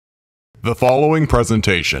The following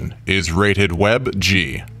presentation is rated Web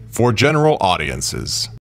G for general audiences.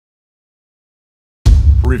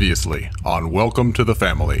 Previously on Welcome to the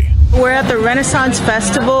Family. We're at the Renaissance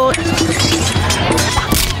Festival.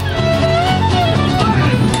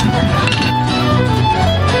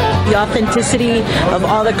 The authenticity of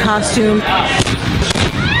all the costumes.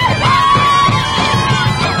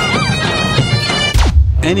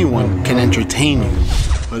 Anyone can entertain you,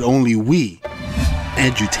 but only we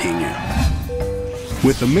edutain you.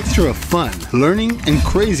 With a mixture of fun, learning, and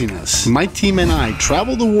craziness, my team and I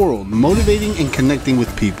travel the world motivating and connecting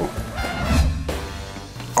with people.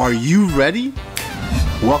 Are you ready?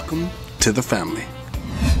 Welcome to the family.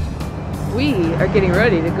 We are getting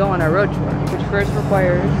ready to go on our road tour, which first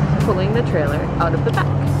requires pulling the trailer out of the back.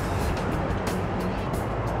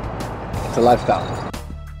 It's a lifestyle.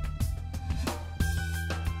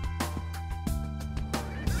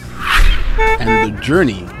 And the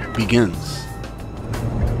journey begins.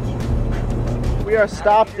 We are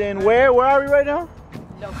stopped in where? Where are we right now?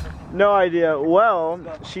 No idea. Well,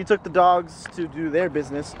 she took the dogs to do their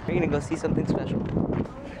business. We're gonna go see something special.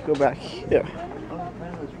 Go back. Yeah.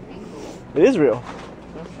 It is real.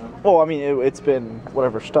 Oh, I mean, it's been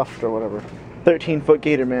whatever, stuffed or whatever. 13-foot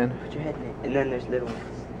gator, man. Put your head in it. And then there's little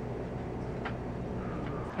ones.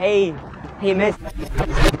 Hey, miss.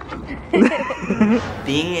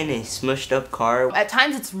 Being in a smushed up car. At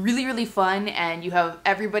times it's really, really fun and you have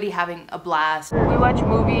everybody having a blast. We watch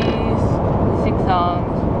movies, sing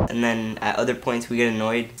songs. And then at other points we get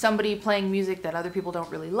annoyed. Somebody playing music that other people don't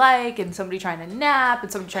really like, and somebody trying to nap,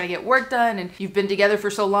 and somebody trying to get work done, and you've been together for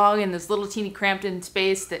so long in this little teeny cramped in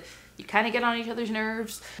space that you kind of get on each other's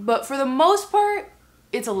nerves. But for the most part,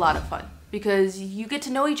 it's a lot of fun because you get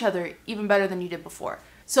to know each other even better than you did before.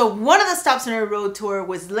 So one of the stops on our road tour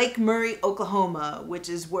was Lake Murray, Oklahoma, which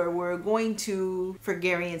is where we're going to for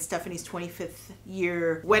Gary and Stephanie's 25th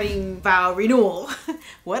year wedding vow renewal.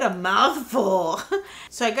 What a mouthful.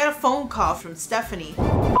 So I got a phone call from Stephanie.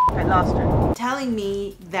 I lost her. Telling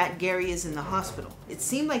me that Gary is in the hospital. It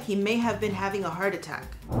seemed like he may have been having a heart attack.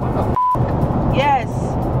 Yes.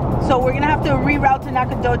 So we're gonna have to reroute to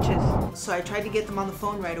Nacogdoches. So I tried to get them on the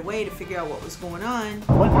phone right away to figure out what was going on.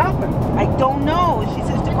 What happened? I don't know. She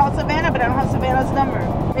says to call Savannah, but I don't have Savannah's number.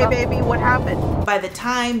 Hey baby, what happened? By the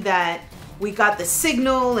time that we got the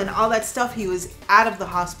signal and all that stuff, he was out of the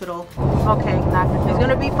hospital. Okay, he's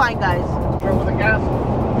gonna be fine, guys. Sure it wasn't gas?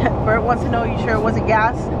 Bert wants to know, you sure it wasn't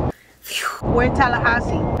gas? We're in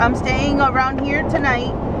Tallahassee. I'm staying around here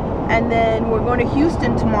tonight. And then we're going to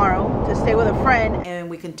Houston tomorrow to stay with a friend. And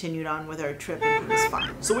we continued on with our trip and it was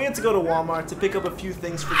fine. So we had to go to Walmart to pick up a few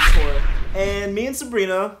things for the tour. And me and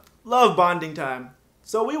Sabrina love bonding time.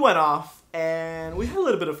 So we went off and we had a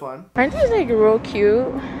little bit of fun. Aren't these like real cute?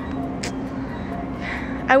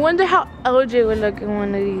 I wonder how LJ would look in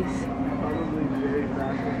one of these. Probably very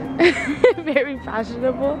fashionable. Very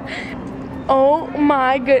fashionable. Oh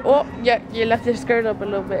my good. Oh, yeah, you left your skirt up a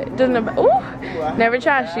little bit. Doesn't it? Oh, never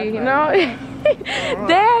trashy, you know?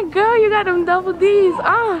 Damn, girl, you got them double D's.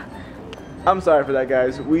 Ah. I'm sorry for that,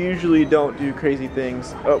 guys. We usually don't do crazy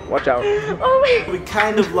things. Oh, watch out. Oh my. We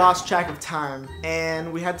kind of lost track of time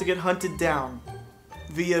and we had to get hunted down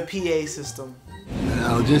via PA system.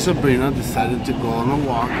 LJ and Sabrina decided to go on a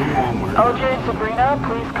walk in Walmart. LJ and Sabrina,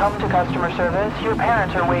 please come to customer service. Your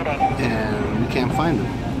parents are waiting. And we can't find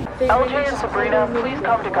them. LJ and Sabrina, please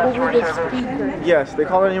come to customer service. Yes, they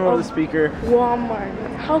call their name over the speaker. Walmart.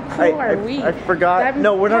 How cool are we? I forgot.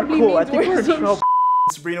 No, we're not cool. I think we're in trouble.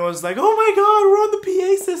 Sabrina was like, oh my god, we're on the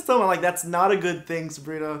PA system. I'm like, that's not a good thing,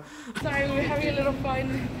 Sabrina. Sorry, we're having a little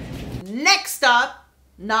fun. Next stop,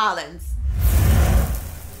 Nolans.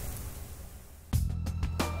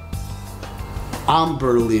 I'm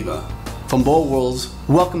Bert Oliva from BOWA World's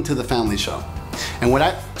Welcome to the Family Show. And what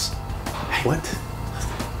what?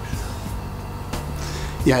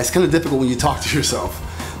 Yeah, it's kind of difficult when you talk to yourself.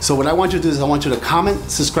 So what I want you to do is I want you to comment,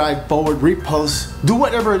 subscribe, forward, repost, do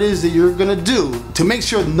whatever it is that you're gonna do to make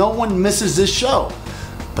sure no one misses this show.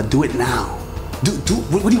 But do it now.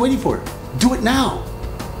 What are you waiting for? Do it now.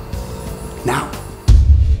 Now.